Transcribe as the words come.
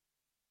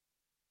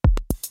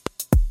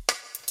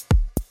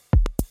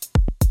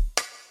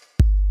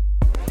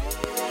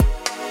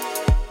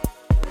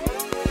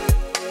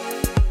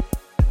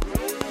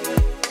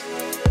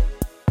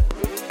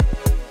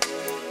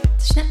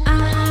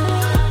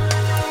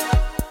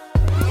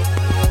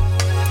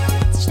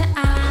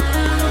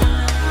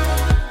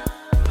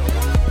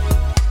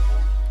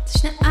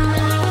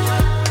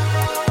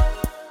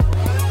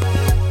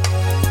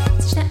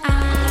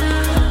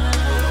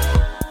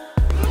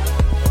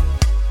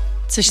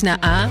Coś na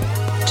A,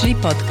 czyli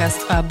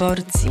podcast o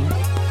aborcji.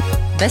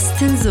 Bez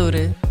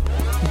cenzury,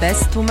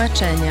 bez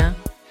tłumaczenia,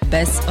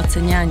 bez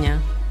oceniania.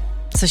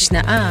 Coś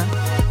na A,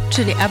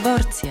 czyli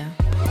aborcja.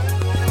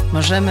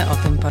 Możemy o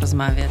tym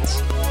porozmawiać.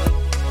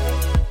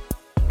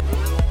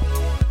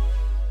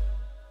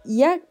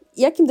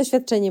 Jakim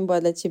doświadczeniem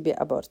była dla Ciebie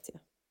aborcja?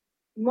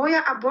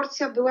 Moja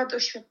aborcja była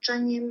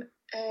doświadczeniem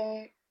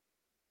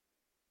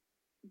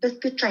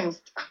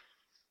bezpieczeństwa.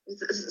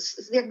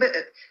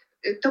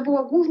 To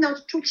było główne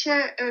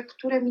odczucie,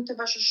 które mi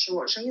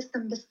towarzyszyło, że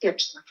jestem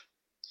bezpieczna.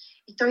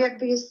 I to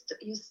jakby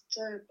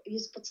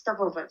jest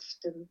podstawowe w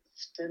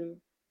tym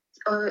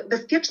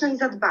bezpieczna i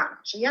zadbana,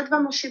 że ja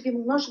dbam o siebie,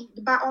 mój mąż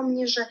dba o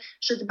mnie,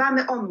 że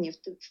dbamy o mnie.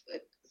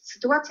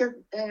 Sytuacja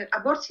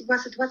aborcji była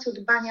sytuacją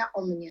dbania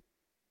o mnie.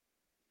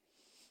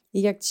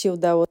 I jak Ci się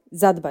udało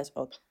zadbać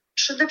o to?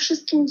 Przede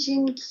wszystkim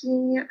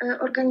dzięki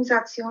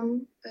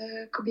organizacjom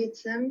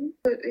kobiecym.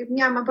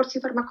 Miałam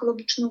aborcję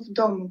farmakologiczną w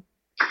domu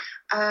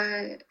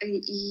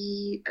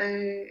i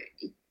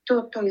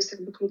to jest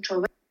jakby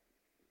kluczowe.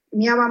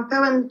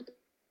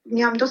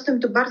 Miałam dostęp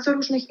do bardzo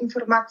różnych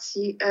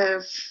informacji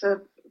w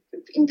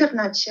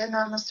internecie,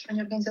 na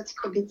stronie organizacji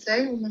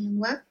kobiecej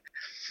Women Web,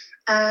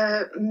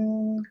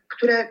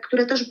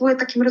 które też były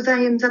takim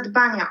rodzajem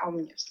zadbania o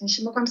mnie. W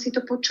sensie mogłam sobie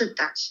to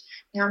poczytać.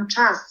 Miałam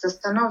czas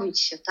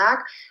zastanowić się,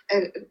 tak?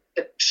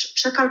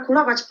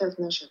 Przekalkulować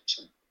pewne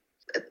rzeczy.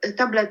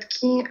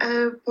 Tabletki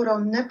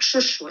poronne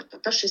przyszły. To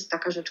też jest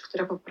taka rzecz,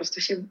 która po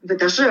prostu się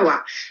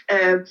wydarzyła.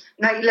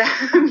 Na ile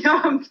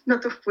miałam na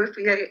to wpływ,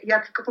 ja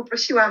tylko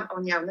poprosiłam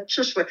o nie, one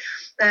przyszły.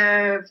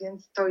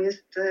 Więc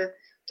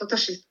to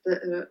też jest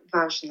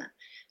ważne.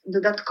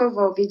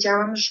 Dodatkowo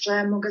wiedziałam,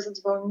 że mogę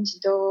zadzwonić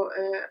do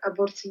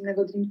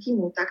aborcyjnego Dream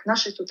Teamu, tak,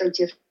 naszych tutaj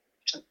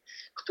dziewczyn,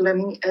 które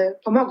mi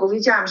pomogą.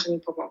 Wiedziałam, że mi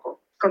pomogą.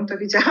 Skąd to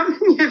wiedziałam?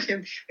 Nie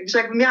wiem. Także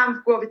jakby miałam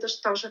w głowie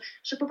też to,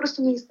 że po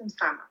prostu nie jestem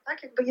sama.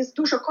 Tak? Jakby jest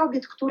dużo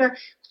kobiet,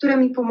 które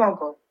mi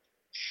pomogą.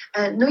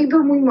 No i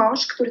był mój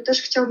mąż, który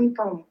też chciał mi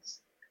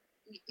pomóc.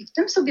 I w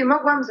tym sobie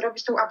mogłam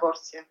zrobić tą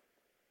aborcję.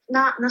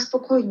 Na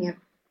spokojnie.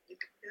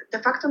 De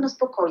facto na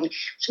spokojnie.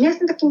 Że ja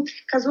jestem takim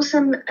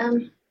kazusem,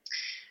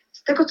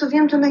 z tego co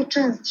wiem, to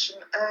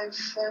najczęstszym.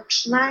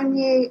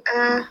 Przynajmniej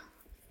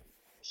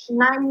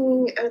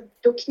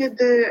do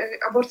kiedy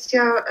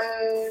aborcja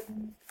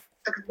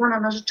tak zwana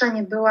na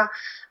życzenie była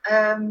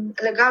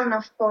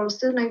legalna w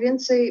Polsce,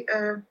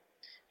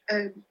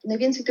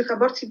 najwięcej tych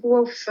aborcji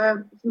było w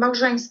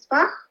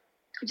małżeństwach,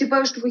 gdzie była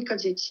już 2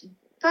 dzieci.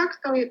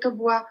 Tak?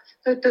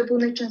 To był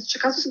najczęstszy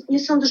kazus. Nie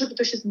sądzę, żeby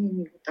to się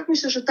zmieniło. Tak?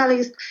 Myślę, że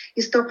dalej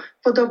jest to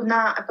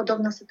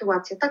podobna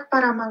sytuacja. Tak,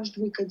 para ma już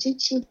 2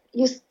 dzieci,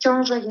 jest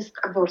ciąża, jest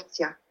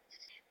aborcja.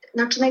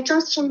 Znaczy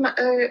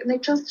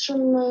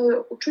najczęstszym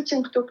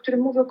uczuciem, którym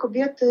mówią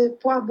kobiety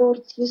po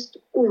aborcji, jest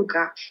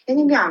ulga. Ja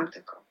nie miałam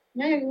tego.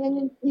 Ja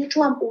nie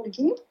czułam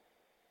ulgi,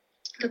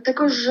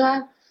 dlatego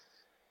że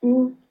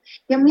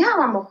ja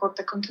miałam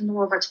ochotę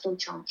kontynuować tą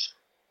ciążę.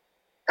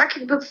 Tak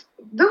jakby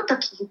był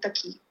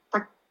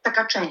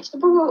taka część. To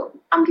było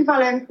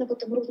ambiwalentne, bo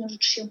tam różne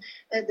rzeczy się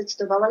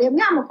decydowały, ale ja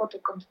miałam ochotę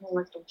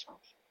kontynuować tą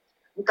ciążę.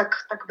 Był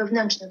tak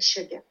wewnętrzny od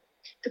siebie.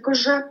 Tylko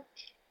że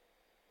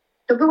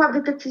to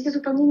byłaby decyzja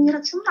zupełnie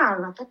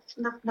nieracjonalna. Tak?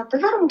 Na te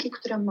warunki,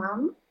 które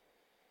mam,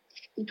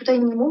 i tutaj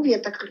nie mówię,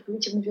 tak jak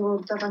ludzie mówią o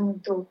oddawaniu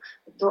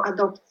do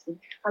adopcji.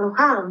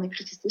 Halo,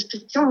 najpierw jest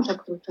jeszcze ciąża,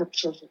 którą trzeba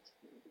przeżyć,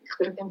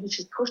 która wiąże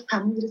się z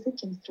kosztami i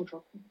ryzykiem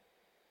zdrowotnym.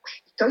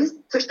 I to jest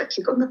coś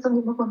takiego, na co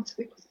nie mogłam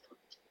sobie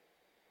pozwolić.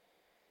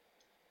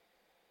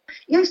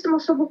 Ja jestem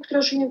osobą,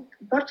 która żyje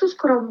bardzo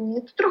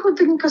skromnie. To trochę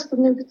wynika z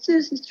pewnych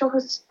decyzji,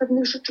 trochę z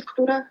pewnych rzeczy,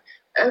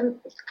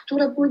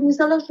 które były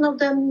niezależne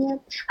ode mnie,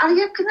 ale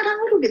ja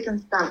generalnie lubię ten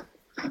stan.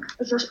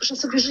 Że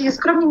sobie żyję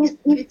skromnie,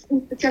 nie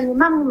specjalnie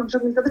mam, nie mam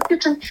żadnych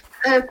zabezpieczeń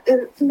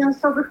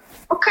finansowych.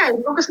 Okej,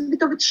 mogę sobie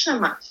to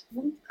wytrzymać,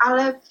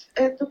 ale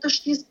to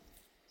też jest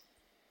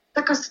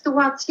taka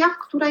sytuacja, w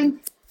której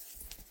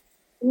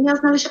miałam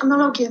znaleźć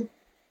analogię.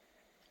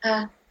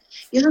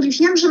 Jeżeli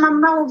wiem, że mam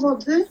mało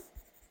wody,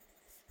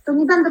 to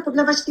nie będę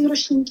podlewać tej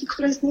roślinki,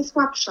 która jest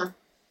najsłabsza.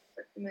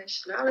 Tak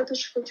myślę, ale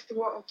też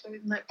chodziło o to,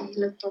 na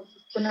ile to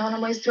wpłynęło na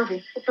moje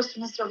zdrowie, po prostu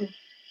na zdrowie.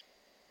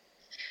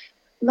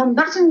 Mam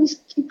bardzo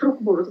niski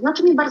próg bólu, to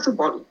znaczy mnie bardzo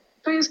boli.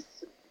 To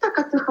jest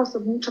taka cecha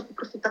osobnicza, po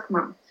prostu tak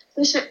mam. W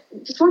sensie,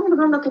 dosłownie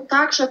wygląda to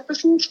tak, że jak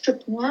ktoś mnie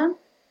szczypnie,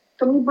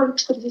 to mnie boli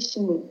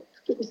 40 minut.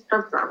 Kiedyś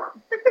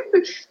sprawdzałam. Tak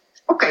jakby,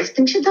 okej, z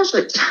tym się da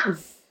żyć.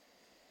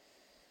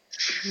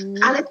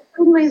 Ale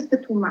trudno jest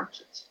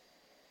wytłumaczyć.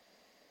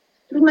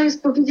 Trudno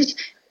jest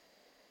powiedzieć,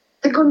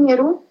 tego nie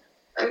rób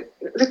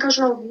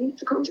lekarzowi,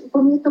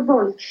 bo mnie to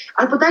boli.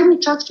 Albo daj mi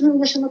czas, żebym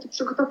ja się na to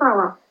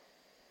przygotowała.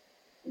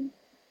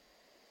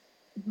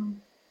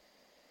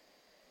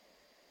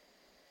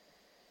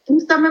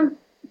 Tym samym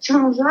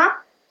ciąża,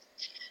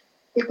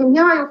 jakbym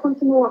miała ją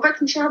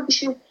kontynuować, musiałaby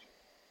się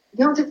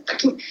wiązać z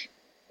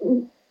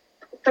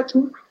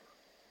takim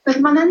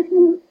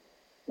permanentnym,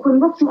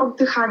 głębokim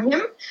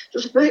oddychaniem,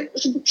 żeby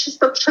przez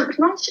to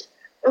przebrnąć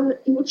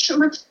i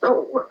utrzymać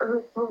tą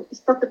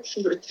istotę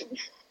przy życiu.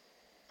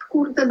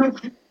 kurde, no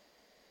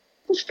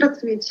też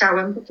pracuję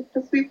ciałem, bo to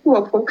pracuję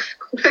głową,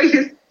 która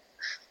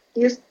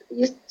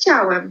jest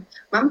ciałem.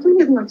 Mam tu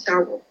jedno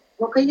ciało.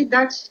 Mogę je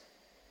dać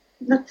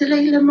na tyle,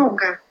 ile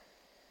mogę.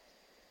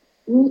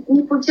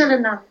 Nie podzielę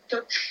na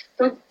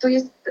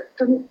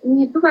to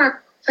nie była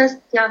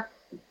kwestia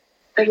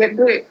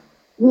jakby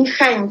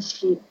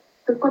niechęci,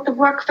 tylko to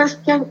była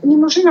kwestia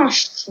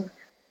niemożności.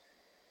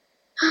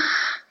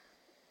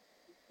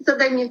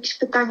 Zadaj mi jakieś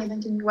pytanie,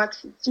 będzie mi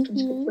łatwiej z czymś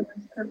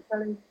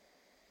dalej.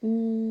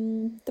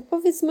 To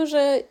powiedz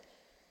może,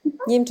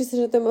 nie wiem, czy chcesz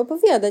o tym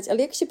opowiadać,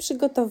 ale jak się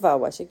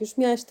przygotowałaś, jak już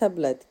miałaś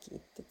tabletki,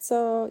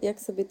 to jak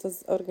sobie to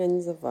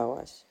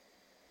zorganizowałaś?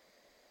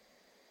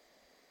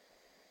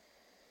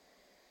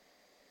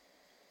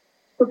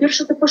 Po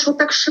pierwsze, to poszło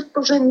tak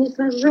szybko, że nie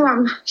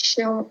zdążyłam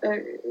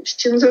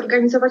się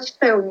zorganizować w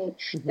pełni.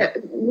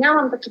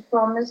 Miałam taki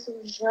pomysł,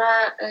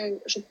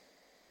 że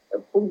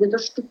pójdę do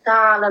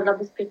szpitala dla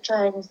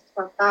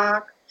bezpieczeństwa,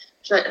 tak?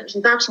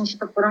 Że zacznie się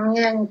to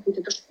poronienie,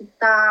 pójdę do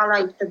szpitala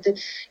i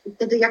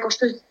wtedy jakoś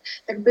to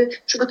jakby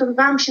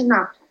przygotowywałam się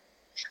na to.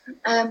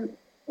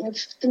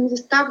 W tym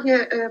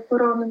zestawie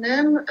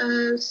poronnym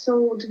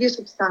są 2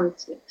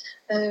 substancje.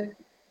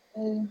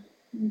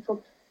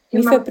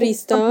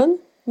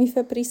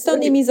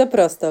 Mifepriston i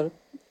misoprostol.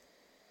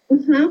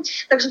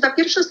 Także ta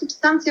pierwsza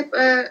substancja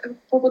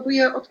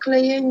powoduje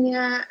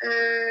odklejenie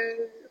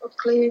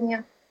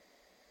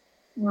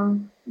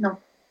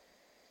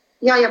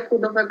jaja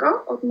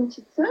płodowego od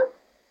macicy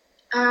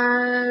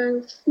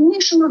w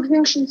mniejszym lub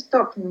większym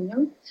stopniu. Nie?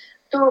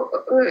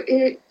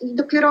 I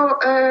dopiero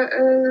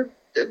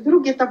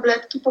drugie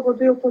tabletki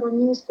powodują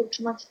poronienie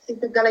skurczy macicy i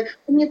tak dalej.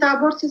 U mnie ta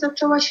aborcja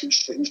zaczęła się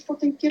już po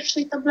tej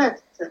pierwszej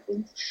tabletce,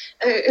 więc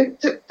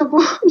to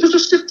było dużo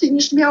szybciej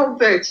niż miało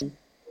być.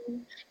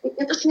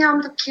 Ja też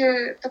miałam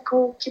takie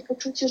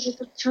poczucie, że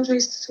ta ciąża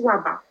jest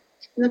słaba.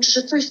 Znaczy,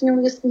 że coś z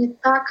nią jest nie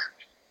tak,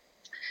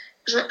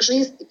 że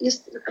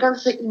jest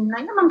raz, że inna.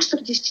 Ja mam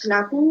 40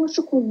 lat, no nie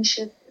oszukujmy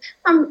się,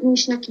 mam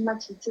mięśniaki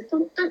macicy. To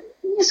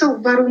nie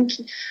są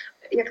warunki,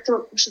 jak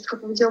to brzydko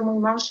powiedział mój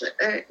mąż,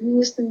 nie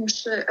jestem już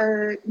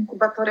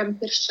inkubatorem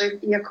pierwszej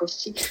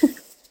jakości.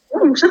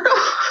 No, muszę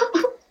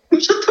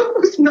to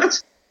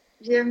uznać.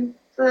 Więc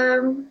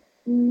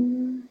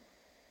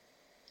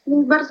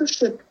bardzo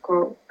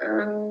szybko.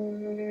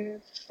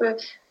 W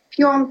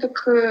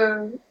piątek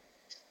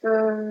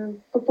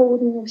po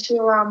południu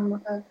wzięłam,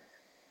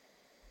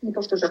 nie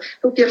powtórzę,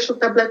 tą pierwszą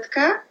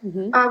tabletkę,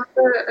 a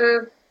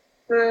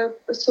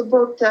w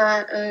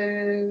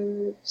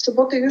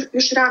sobotę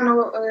już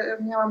rano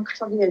miałam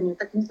krwawienie,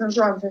 tak nie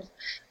zdążyłam wziąć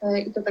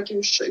i to takie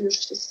już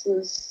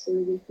z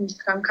jakimiś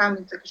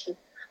tkankami, także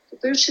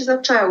to już się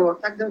zaczęło.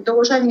 Tak?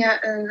 Dołożenie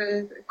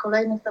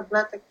kolejnych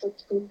tabletek to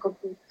tylko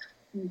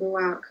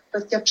była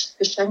kwestia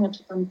przyspieszenia,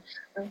 czy tam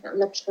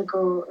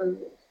lepszego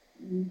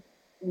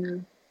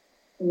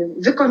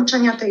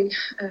wykończenia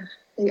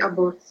tej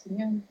aborcji.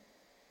 Nie?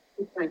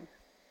 Tutaj.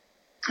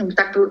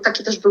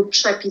 Taki też był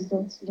przepis,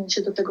 więc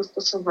się do tego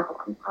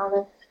stosowałam.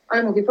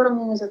 Ale mówię,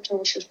 poronienie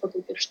zaczęło się już po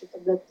tej pierwszej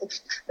tabletce.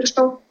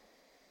 Zresztą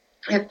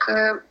jak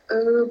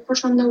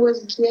poszłam na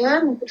USG,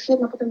 najpierw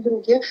jedno, potem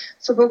drugie,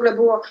 co w ogóle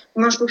było,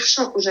 mąż był w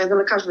szoku, że ja do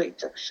lekarza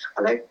idę,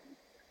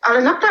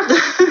 ale naprawdę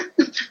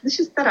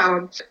się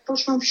starałam.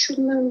 Poszłam w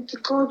 7.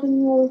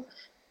 tygodniu,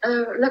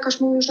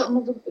 lekarz mówił,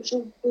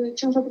 że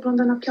ciąża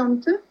wygląda na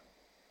 5.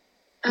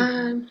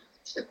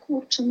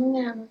 Kurczę, no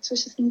nie, no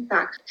coś jest nie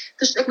tak.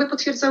 Też jakby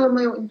potwierdzały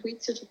moją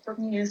intuicję, że to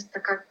nie jest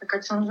taka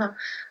ciąża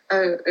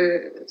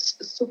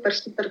super,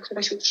 hiper,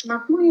 która się utrzyma.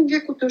 W moim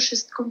wieku to już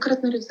jest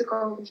konkretne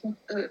ryzyko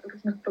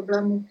różnych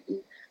problemów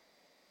i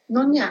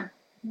no nie.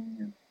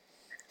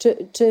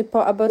 Czy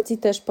po aborcji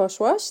też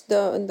poszłaś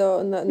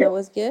na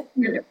USG?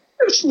 Nie,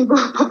 już nie było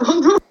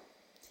powodu.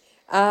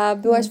 A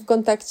byłaś w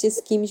kontakcie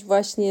z kimś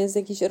właśnie z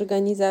jakiejś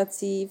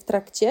organizacji w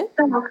trakcie?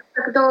 Tak,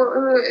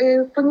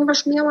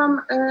 ponieważ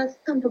miałam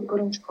stan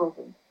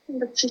podgorączkowy,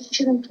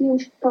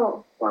 37,5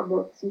 po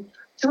aborcji.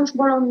 Wciąż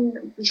bolał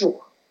mnie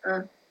brzuch.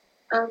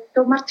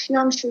 To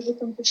martwiłam się, że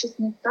tam coś jest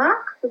nie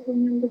tak,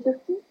 zadzwoniłam do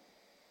dziewczyn.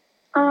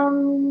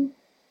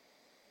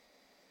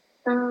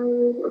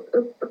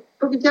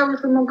 Powiedziały,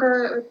 że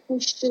mogę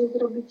pójść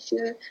zrobić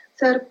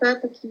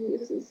CRP,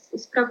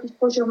 sprawdzić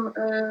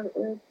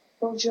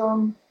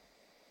poziom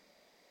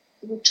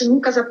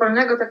czynnika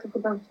zapalnego, tak to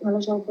chyba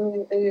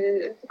należałoby.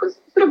 Tylko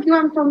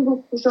zrobiłam to, on był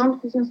w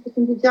porządku, w związku z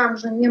tym wiedziałam,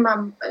 że nie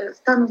mam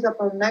stanu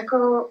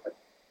zapalnego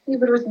i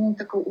wyraziłam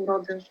taką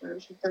urodę,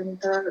 że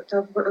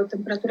ta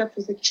temperatura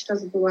przez jakiś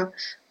czas była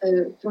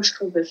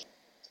troszkę wyższa.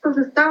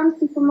 Skorzystałam z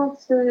tej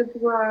pomocy,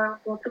 była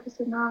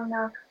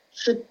profesjonalna,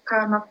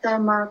 szybka na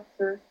temat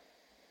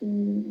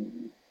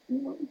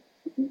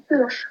i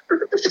tyle.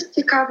 To też jest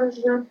ciekawe,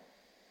 że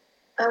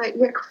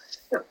jak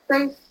w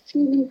tej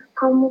chwili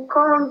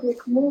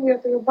komukolwiek mówię o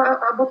tej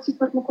aborcji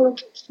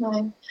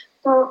farmakologicznej,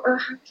 to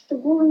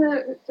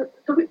szczególny,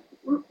 to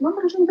mam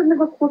wrażenie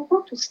pewnego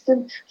kłopotu z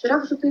tym, że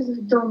raz, że to jest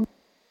w domu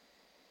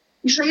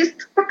i że jest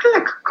tak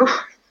lekko,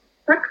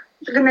 tak?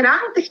 Że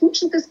generalnie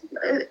technicznie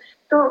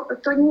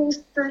to nie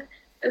jest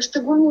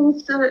szczególnie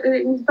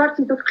nic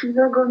bardziej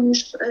dotkliwego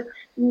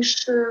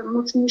niż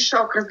mocniejszy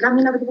okres. Dla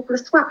mnie nawet w ogóle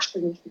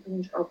słabszy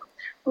niż okres.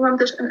 Bo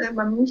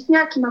mam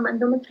mięśniaki, mam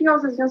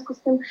endometriozę, w związku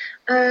z tym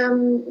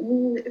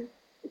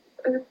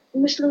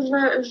myślę,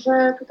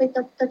 że tutaj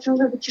ta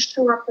ciąża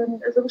wyciszyła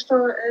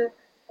zresztą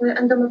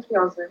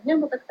endometriozę, nie?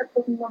 Bo tak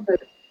powinno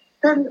być.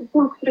 Ten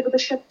ból, którego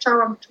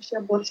doświadczałam w czasie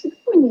aborcji,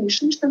 jest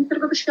mniejszy niż ten,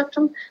 którego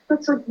doświadczam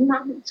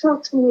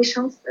co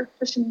miesiąc w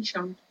czasie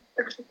miesiąca.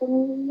 Także to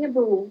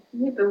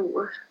nie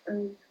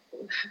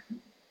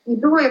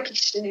było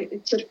jakieś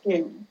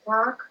cierpienie,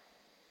 tak?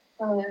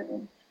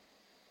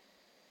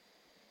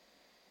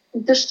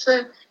 I też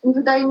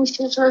wydaje mi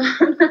się, że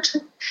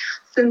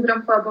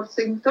syndrom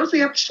poaborcyjny, to, że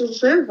ja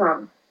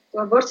przeżywam tę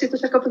aborcję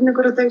też jako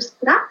pewnego rodzaju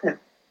stratę,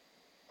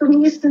 to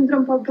nie jest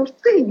syndrom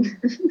poaborcyjny,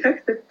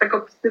 tak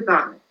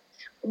opisywany.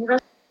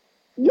 Ponieważ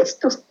jest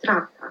to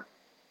strata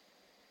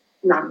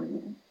dla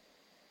mnie.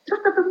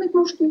 Strata pewnych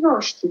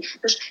możliwości.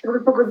 Też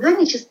jakby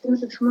pogodzenie się z tym,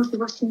 że tych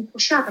możliwości nie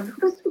posiadam, to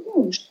chyba jest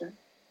trudniejsze.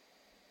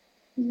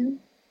 Nie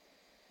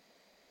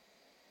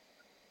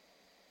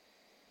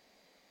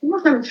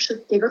można mieć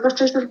wszystkiego,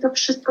 zwłaszcza, że to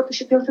wszystko to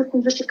się wiąże z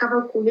tym, że się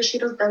kawałkujesz i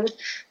rozdajesz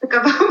te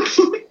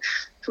kawałki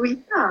tu i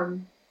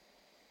tam.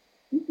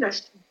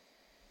 Wreszcie.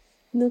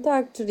 No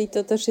tak, czyli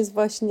to też jest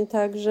właśnie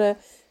tak, że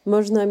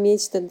można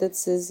mieć tę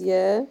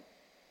decyzję,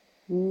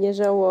 nie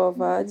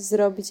żałować,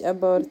 zrobić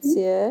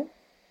aborcję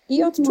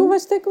i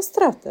odczuwać tego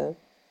stratę.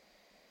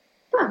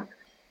 Tak.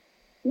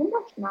 No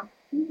można.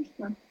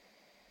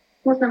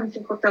 Można mieć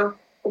ochotę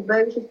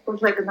obejrzeć,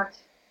 pożegnać,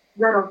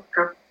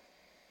 zarodka.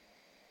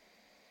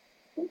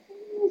 To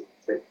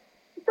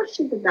też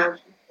się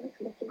wydarzy. Tak?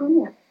 Dlaczego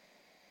nie?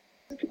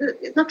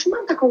 Znaczy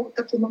mam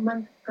takie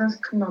momenty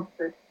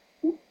tęsknoty.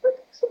 No, to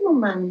są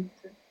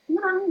momenty.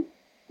 No,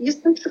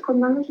 jestem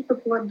przekonana, że to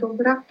była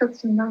dobra,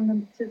 racjonalna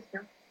decyzja.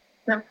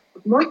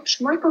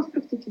 Przy mojej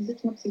konstrukcji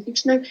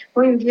fizyczno-psychicznej,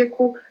 moim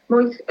wieku,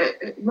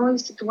 mojej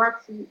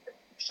sytuacji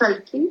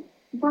wszelkiej,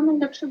 była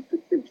najlepsza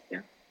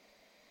decyzja.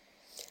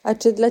 A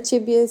czy dla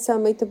Ciebie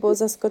samej to było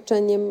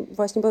zaskoczeniem,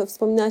 właśnie bo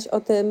wspominałaś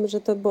o tym,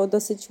 że to było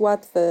dosyć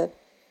łatwe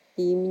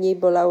i mniej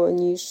bolało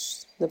niż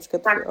na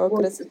przykład tak,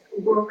 okres?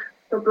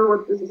 To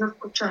było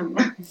zaskoczenie.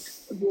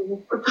 To było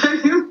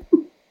zaskoczenie.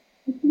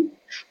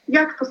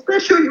 Jak to?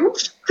 Stasiu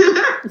już?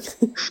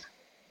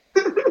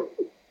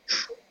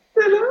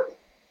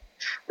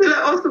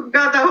 Tyle osób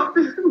gada o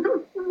tym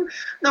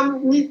na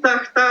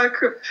mównicach,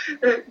 tak,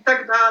 i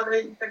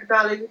tak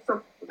dalej.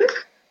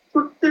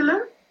 To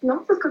tyle?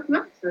 No,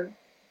 zaskakujące.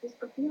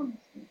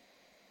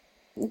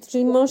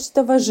 Czyli mąż Ci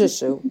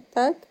towarzyszył,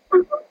 tak?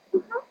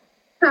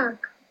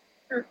 Tak.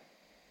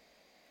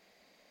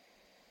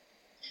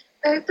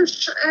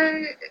 Też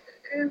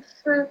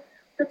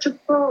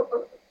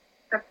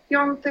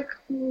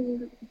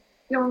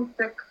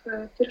piątek,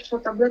 pierwsza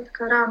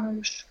tabletka rano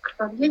już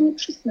krwawienie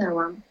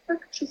przysnęłam.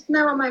 Tak,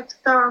 przysnęłam, a jak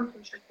wstałam, to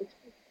już jakby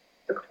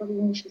to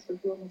krwawienie się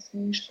zrobiło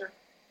mocniejsze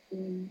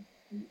i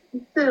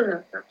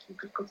tyle. Tak, i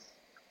tylko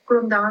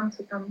oglądałam,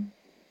 co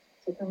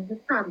tam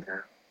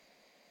wypada.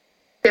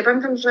 Ja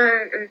pamiętam,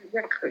 że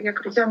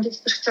jak rodziłam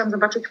dzieci, też chciałam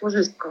zobaczyć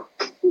łożysko.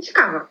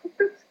 Ciekawa,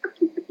 to jest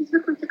takiej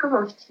zwykłej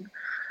ciekawości.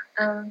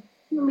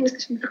 No my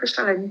jesteśmy trochę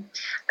szaleni.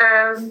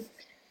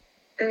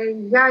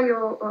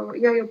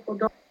 Jajo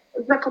płodowe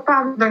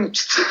zakopałam w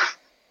doniczce,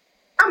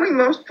 a mój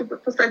mąż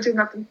posadził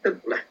na tym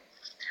cebulę.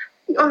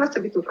 I ona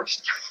sobie tu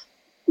rośnie.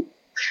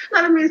 No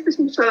ale my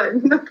jesteśmy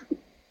szaleni.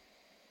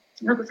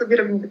 No to sobie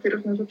robimy takie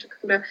różne rzeczy,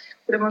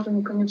 które może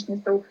niekoniecznie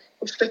są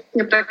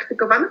powszechnie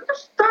praktykowane.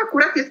 To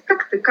akurat jest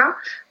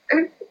praktyka.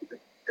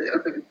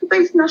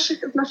 Tutaj z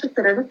naszych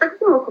terenów tak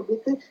było.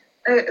 Kobiety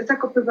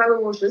zakopywały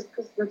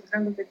łożysko ze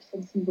względów jakichś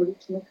tam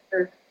symbolicznych,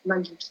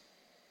 magicznych.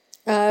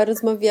 A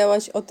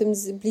rozmawiałaś o tym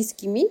z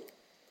bliskimi,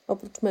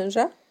 oprócz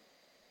męża?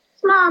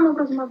 Z mamą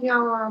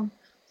rozmawiałam,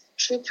 z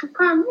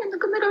przyjaciółkami. Ja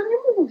generalnie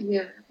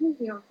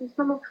mówię o tym.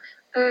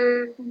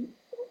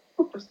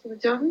 Po prostu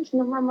powiedziałam, że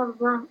mama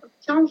była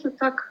w ciąży,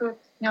 tak,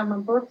 miałam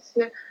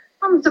aborcję.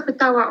 Mama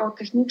zapytała o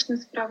techniczne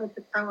sprawy,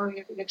 pytała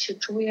jak się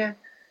czuję.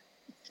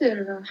 I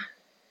tyle.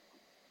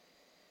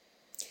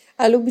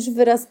 A lubisz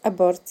wyraz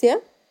aborcja?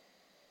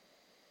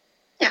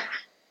 Nie.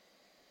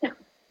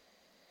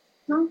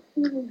 No,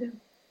 nie lubię.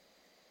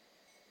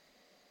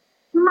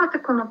 Ma te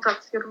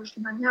konotacje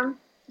różne, nie?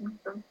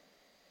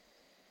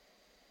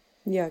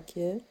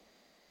 Jakie?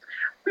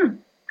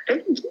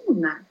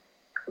 Religijne.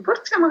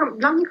 Aborcja ma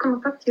dla mnie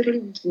konotacje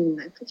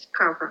religijne. To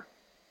ciekawe.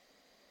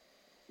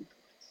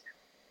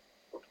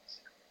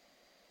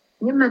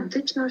 Nie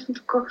medyczne, właśnie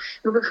tylko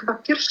chyba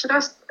pierwszy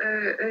raz,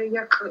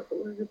 jak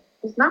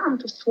poznałam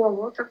to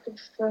słowo, tak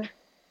to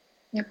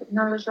jak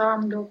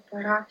należałam do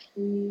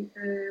parafii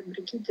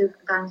Brygidy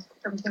w Gdańsku,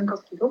 tam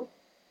Jankowski był.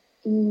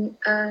 I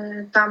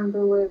tam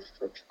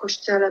w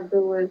kościele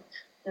były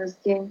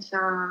zdjęcia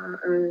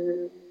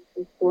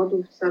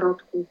płodów,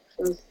 zarodków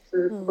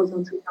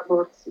pochodzących z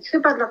aborcji.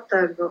 Chyba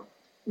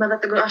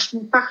dlatego aż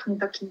mi pachnie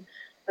takim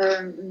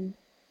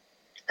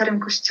starym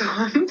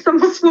kościołem,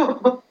 samo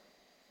słowo.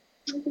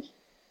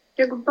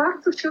 jak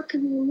bardzo się o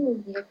tym nie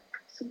mówi, jak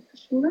sobie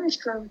też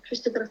myślę,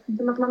 oczywiście teraz ten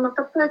temat mam na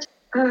tapecie,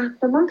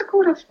 to mam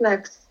taką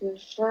refleksję,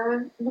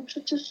 że no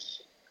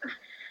przecież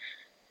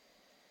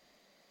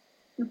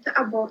te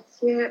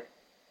aborcje,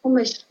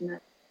 pomyślne,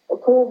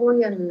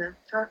 okołowojenne,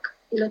 tak?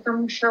 Ile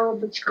tam musiało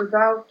być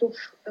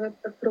gwałtów,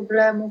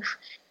 problemów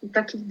i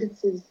takich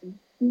decyzji.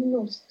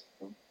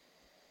 Mnóstwo.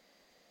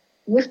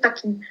 Nie w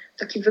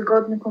taki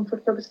wygodny,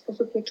 komfortowy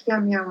sposób, jak ja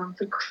miałam,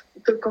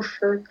 tylko w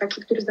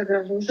taki, który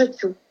zagrażał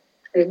życiu.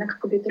 A jednak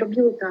kobiety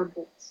robiły te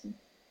aborcje.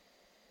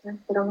 Tak?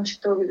 Starano się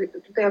to,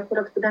 tutaj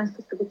akurat w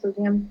Gdańsku, z tego co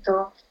wiem,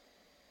 to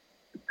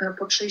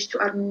po przyjściu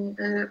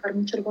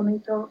Armii Czerwonej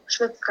to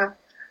szwedzka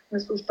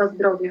służba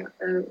zdrowia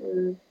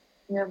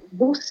miała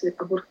busy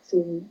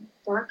aborcyjne,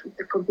 tak? I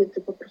te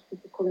kobiety po prostu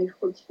po kolei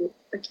wchodziły.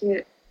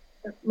 Takie,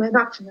 moja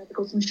babcia miała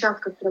taką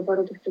sąsiadkę, która była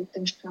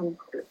rodowtęszczana.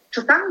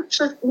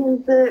 Czasami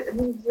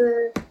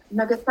między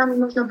nawiasami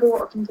można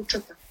było o tym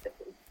wyczytać,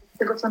 z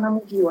tego co ona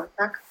mówiła,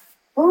 tak?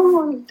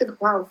 Oj, te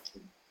gwałty.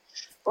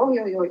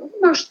 Oj.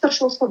 No już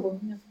starszą osobą,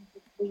 nie?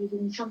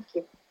 90.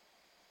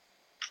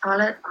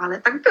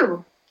 Ale tak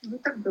było. No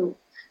tak było.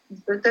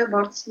 Były te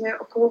aborcje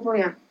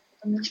okołowojenne.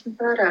 Potem mieliśmy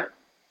PRL.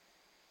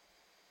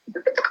 I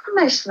sobie tak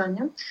myślę,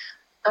 nie?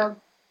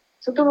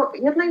 Co do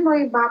jednej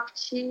mojej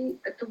babci,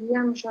 to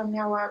wiem, że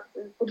miała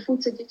po 2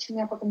 dzieci,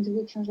 miała potem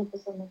 2 ciążowe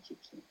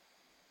zanociki.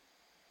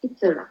 I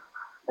tyle.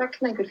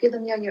 Tak, najpierw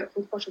jeden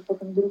jajowód poszedł,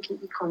 potem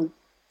drugi i koniec.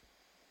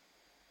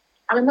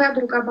 Ale moja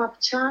druga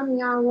babcia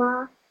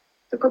miała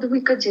tylko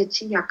 2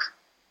 dzieci. Jak?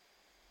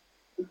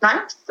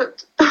 Znając to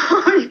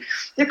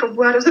jaką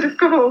była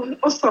rozrywkową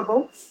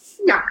osobą,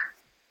 jak?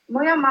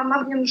 Moja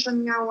mama, wiem, że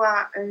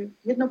miała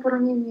jedno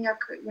poronienie,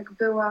 jak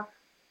była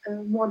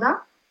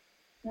młoda,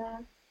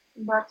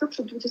 bardzo,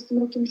 przed 20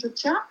 rokiem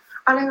życia,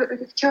 ale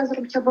chciała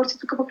zrobić aborcję,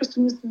 tylko po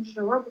prostu nie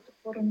zdążyła, bo to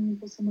poronienie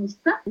było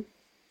samoistne.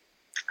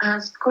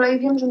 Z kolei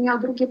wiem, że miała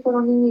drugie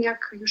poronienie,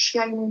 jak już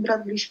ja i mój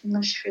brat byliśmy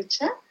na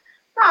świecie,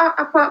 no,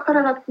 a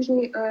parę lat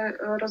później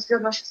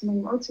rozwiodła się z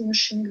moim ojcem, już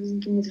się nigdy z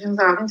nikim nie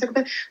związała, więc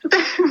jakby tutaj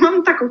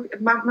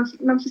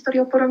mam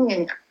historię o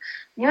poronieniach,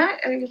 nie?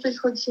 Jeżeli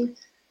chodzi...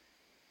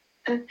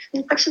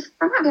 Więc tak się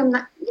zastanawiam,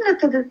 na ile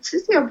te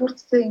decyzje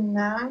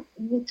aborcyjne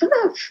nie tyle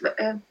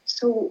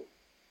są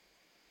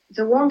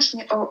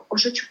wyłącznie o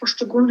życiu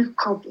poszczególnych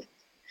kobiet,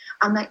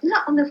 a na ile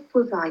one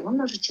wpływają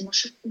na życie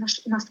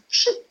nas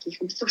wszystkich,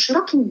 są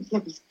szerokim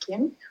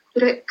zjawiskiem,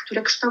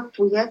 które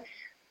kształtuje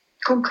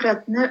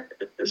konkretne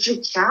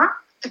życia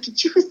w taki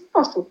cichy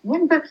sposób.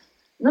 Nie?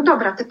 No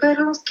dobra, te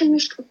PRL-owskie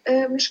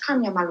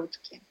mieszkania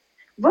malutkie.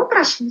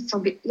 Wyobraźmy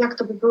sobie, jak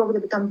to by było,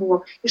 gdyby tam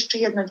było jeszcze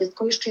jedno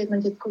dziecko, jeszcze jedno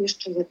dziecko,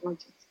 jeszcze jedno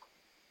dziecko.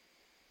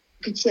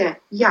 Gdzie?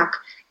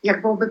 Jak?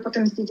 Jak byłoby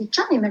potem z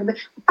dziedziczeniem? Jakby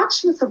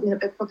popatrzmy sobie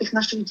po tych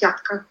naszych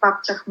dziadkach,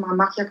 babciach,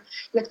 mamach,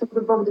 jak to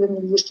by było, gdyby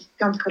mieli jeszcze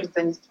 5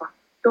 rodzeństwa.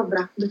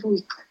 Dobra, 2.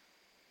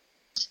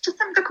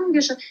 Czasami tak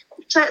mówię, że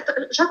kurczę,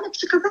 żadne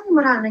przykazanie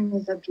moralne nie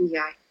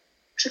zabijaj.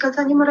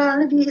 Przykazanie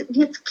moralne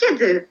wiedz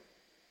kiedy.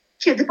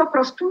 Kiedy po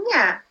prostu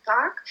nie,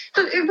 tak?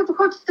 To jakby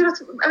wychodzi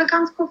teraz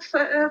elegancko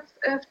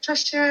w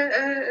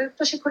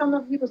czasie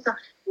koronawirusa.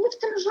 Nie w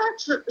tym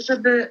rzecz,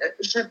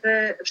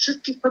 żeby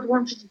wszystkich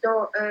podłączyć do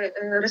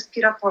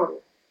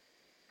respiratorów.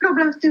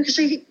 Problem w tym,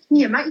 że ich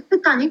nie ma i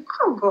pytanie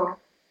kogo?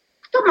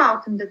 Kto ma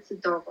o tym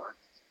decydować?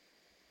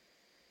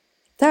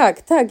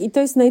 Tak.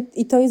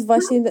 I to jest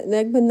właśnie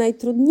jakby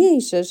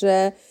najtrudniejsze,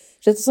 że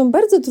to są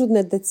bardzo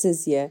trudne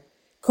decyzje.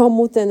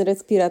 Komu ten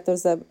respirator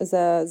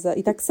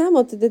I tak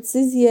samo te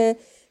decyzje,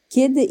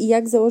 kiedy i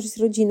jak założyć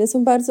rodzinę,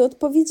 są bardzo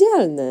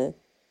odpowiedzialne.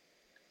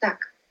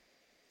 Tak.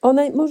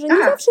 One może nie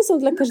zawsze są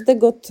dla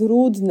każdego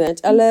trudne,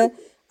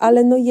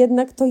 ale no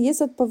jednak to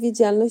jest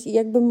odpowiedzialność i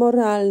jakby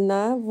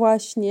moralna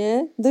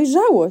właśnie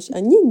dojrzałość, a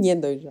nie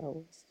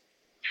niedojrzałość.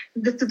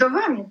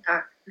 Zdecydowanie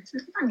tak.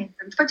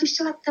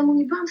 20 lat temu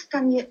nie byłam w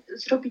stanie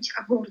zrobić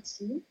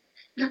aborcji,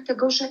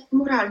 dlatego że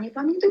moralnie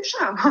byłam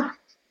niedojrzała.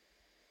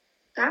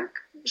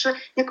 Tak? Że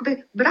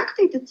jakby brak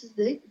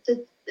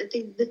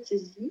tej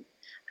decyzji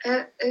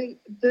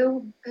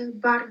był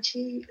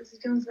bardziej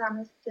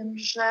związany z tym,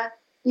 że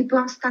nie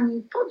byłam w stanie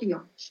jej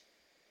podjąć.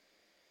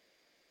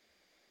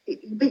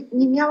 Jakby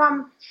nie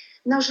miałam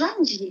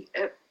narzędzi,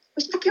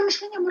 właśnie takiego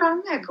myślenia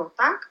moralnego,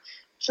 tak?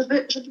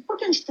 Żeby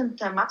podjąć ten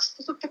temat w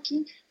sposób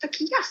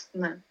taki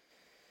jasny.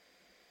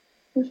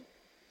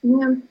 Nie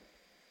wiem,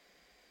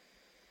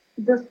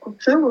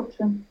 zaskoczyło,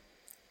 czy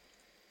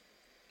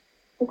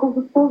taką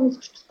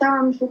wypowiedź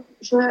czytałam,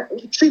 że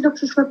przyjdą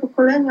przyszłe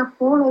pokolenia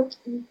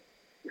Polek i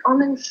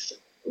one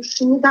już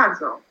się nie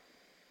dadzą.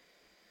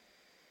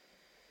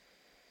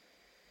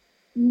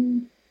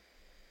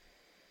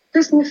 To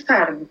jest nie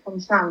fair,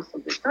 pomyślałam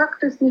sobie, tak?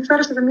 To jest nie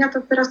fair,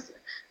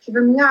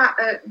 żebym ja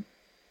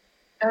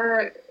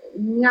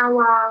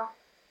miała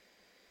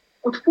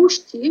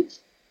odpuścić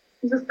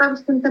i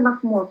zostawić ten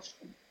temat młodszy,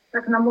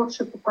 tak na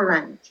młodsze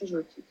pokolenie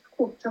przerzucić.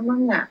 Kurczę, no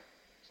nie.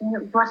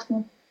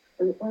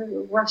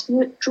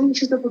 Właśnie czuję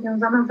się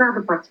zobowiązana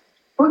zadbać,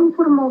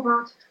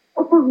 poinformować,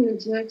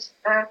 opowiedzieć,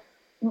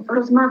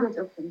 rozmawiać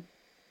o tym.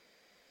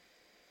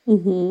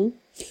 Mhm.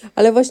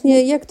 Ale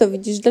właśnie jak to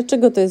widzisz?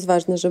 Dlaczego to jest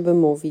ważne, żeby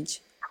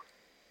mówić?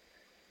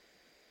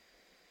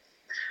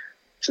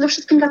 Przede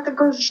wszystkim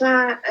dlatego,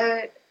 że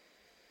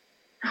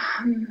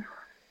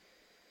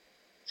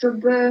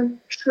żeby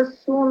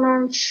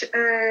przesunąć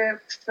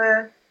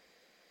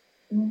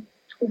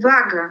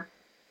uwagę.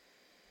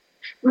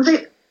 Może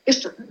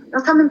jeszcze na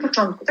samym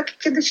początku, tak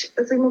kiedyś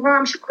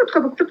zajmowałam się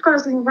krótko, ale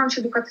zajmowałam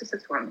się edukacją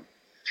seksualną.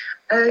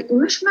 I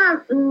myśmy,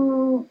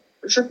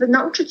 żeby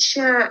nauczyć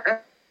się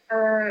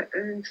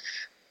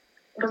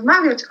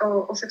rozmawiać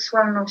o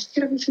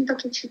seksualności, robiliśmy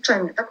takie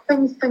ćwiczenie, tak?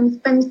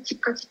 Penis,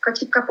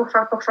 cipka,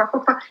 pochwa,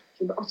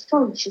 żeby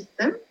oswoić się z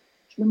tym,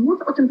 żeby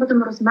móc o tym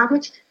potem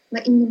rozmawiać na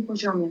innym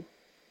poziomie.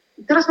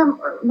 I teraz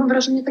mam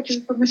wrażenie takie,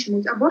 że powinno się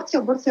mówić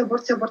aborcja,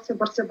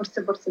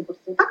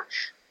 tak?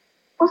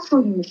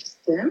 Oswoimy się z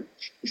tym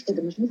i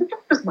wtedy możemy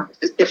zacząć rozmawiać.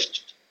 To jest pierwsza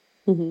rzecz.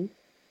 Mhm.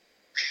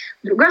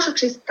 Druga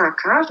rzecz jest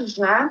taka,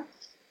 że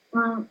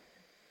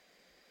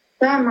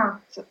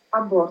temat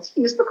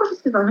aborcji jest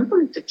wykorzystywany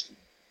politycznie.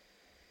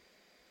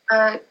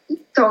 I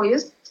to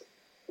jest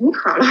nie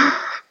halo,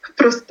 po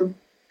prostu.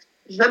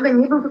 Żeby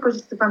nie był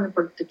wykorzystywany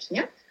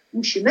politycznie,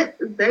 musimy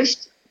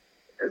zejść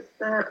z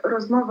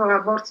rozmowy o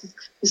aborcji z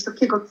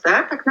wysokiego C,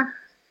 tak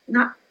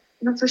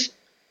na coś,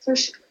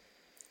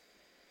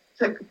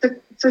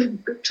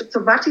 co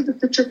bardziej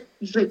dotyczy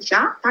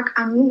życia, tak,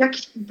 a nie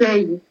jakiejś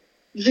idei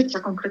życia,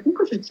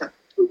 konkretnego życia.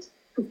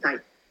 Tutaj.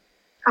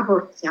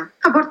 Aborcja.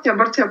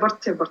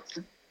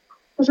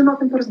 Możemy o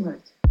tym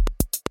porozmawiać.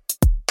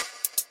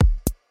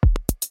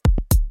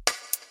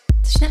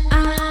 Coś na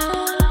A.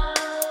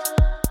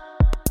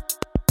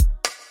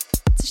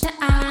 Coś na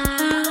A.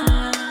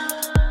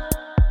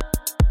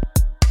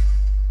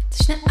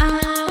 Coś na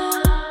A.